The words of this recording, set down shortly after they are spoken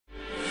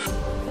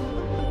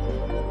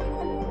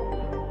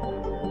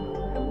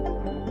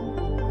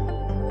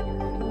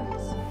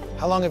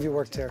How long have you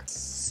worked here?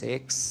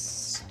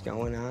 6,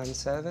 going on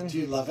 7. Do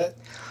you love it?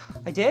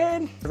 I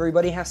did.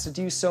 Everybody has to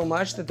do so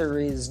much that there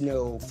is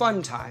no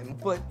fun time,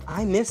 but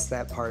I miss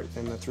that part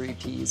in the 3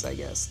 Ps, I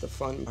guess, the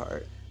fun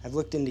part. I've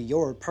looked into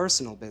your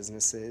personal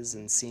businesses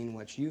and seen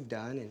what you've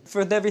done, and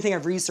for everything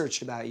I've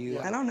researched about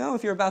you, I don't know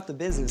if you're about the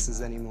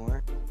businesses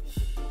anymore.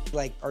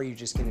 Like, are you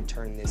just gonna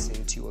turn this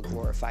into a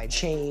glorified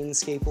chain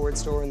skateboard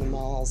store in the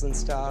malls and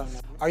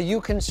stuff? Are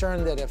you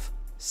concerned that if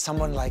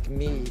someone like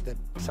me, that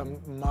some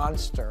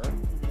monster,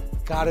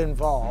 got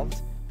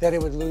involved, that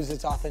it would lose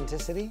its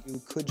authenticity?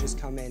 You could just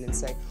come in and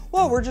say,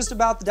 well, we're just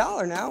about the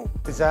dollar now.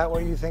 Is that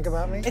what you think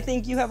about me? I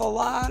think you have a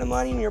lot of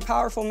money and you're a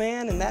powerful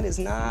man, and that is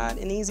not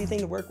an easy thing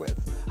to work with.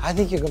 I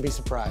think you're gonna be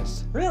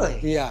surprised. Really?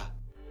 Yeah.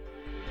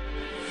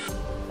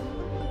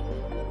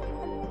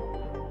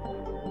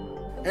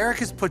 Eric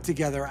has put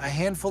together a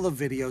handful of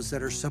videos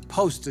that are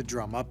supposed to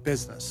drum up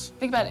business.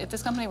 Think about it, if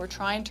this company were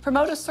trying to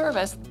promote a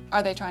service,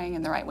 are they trying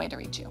in the right way to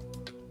reach you?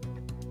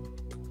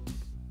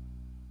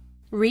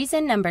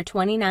 Reason number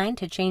 29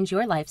 to change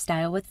your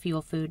lifestyle with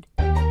Fuel Food.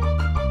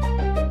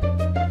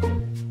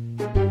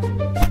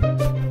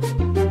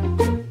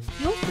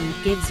 Fuel Food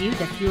gives you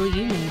the fuel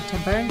you need to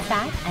burn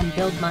fat and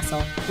build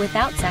muscle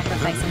without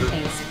sacrificing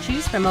taste.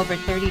 Choose from over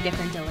 30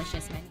 different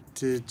delicious menus.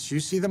 Did you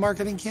see the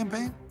marketing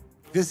campaign?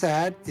 This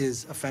ad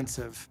is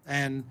offensive,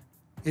 and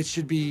it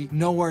should be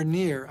nowhere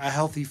near a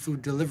healthy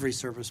food delivery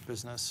service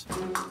business.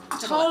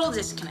 Total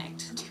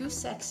disconnect. Too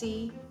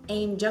sexy,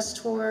 aimed just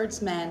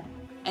towards men,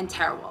 and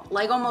terrible.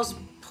 Like almost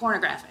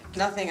pornographic.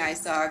 Nothing I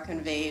saw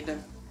conveyed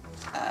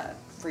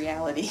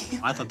reality.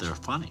 I thought they were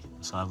funny,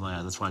 so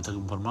that's why I took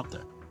them and put them up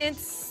there.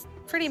 It's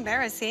pretty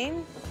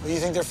embarrassing. Do you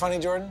think they're funny,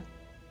 Jordan?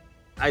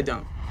 I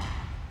don't.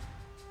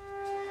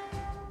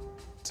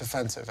 It's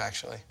offensive,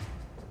 actually.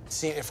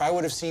 See, if I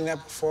would have seen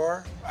that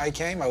before I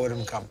came, I wouldn't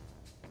have come.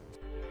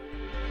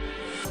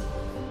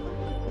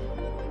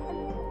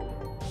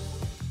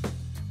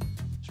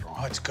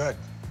 Oh, it's good.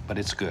 But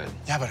it's good.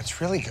 Yeah, but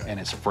it's really good. And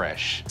it's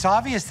fresh. It's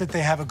obvious that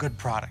they have a good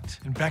product.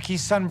 And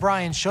Becky's son,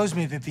 Brian, shows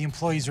me that the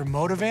employees are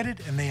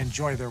motivated and they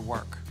enjoy their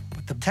work.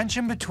 But the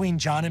tension between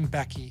John and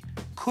Becky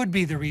could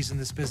be the reason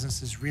this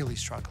business is really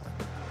struggling.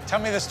 Tell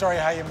me the story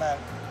of how you met.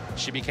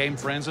 She became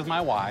friends with my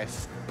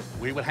wife.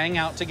 We would hang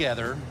out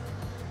together.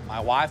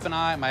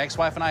 My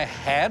ex-wife and I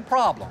had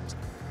problems.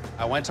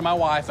 I went to my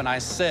wife and I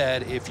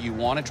said, if you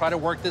want to try to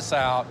work this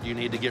out, you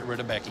need to get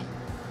rid of Becky.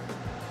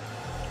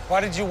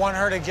 Why did you want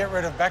her to get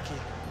rid of Becky?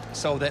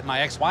 So that my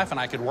ex-wife and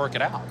I could work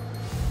it out.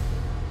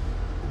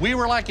 We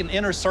were like an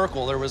inner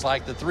circle. There was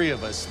like the 3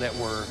 of us that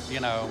were, you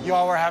know. You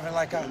all were having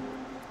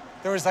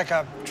there was like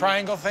a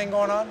triangle thing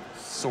going on?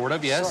 Sort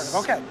of, yes.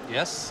 Sort of, okay.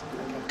 Yes.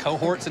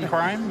 Cohorts in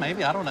crime,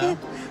 maybe, I don't know.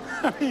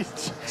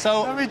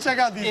 Let me check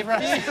out these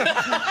recipes.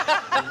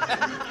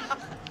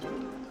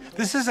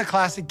 This is a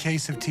classic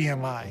case of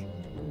TMI.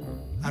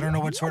 I don't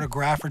know what sort of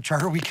graph or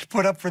chart we could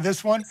put up for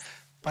this one,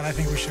 but I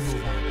think we should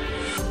move on.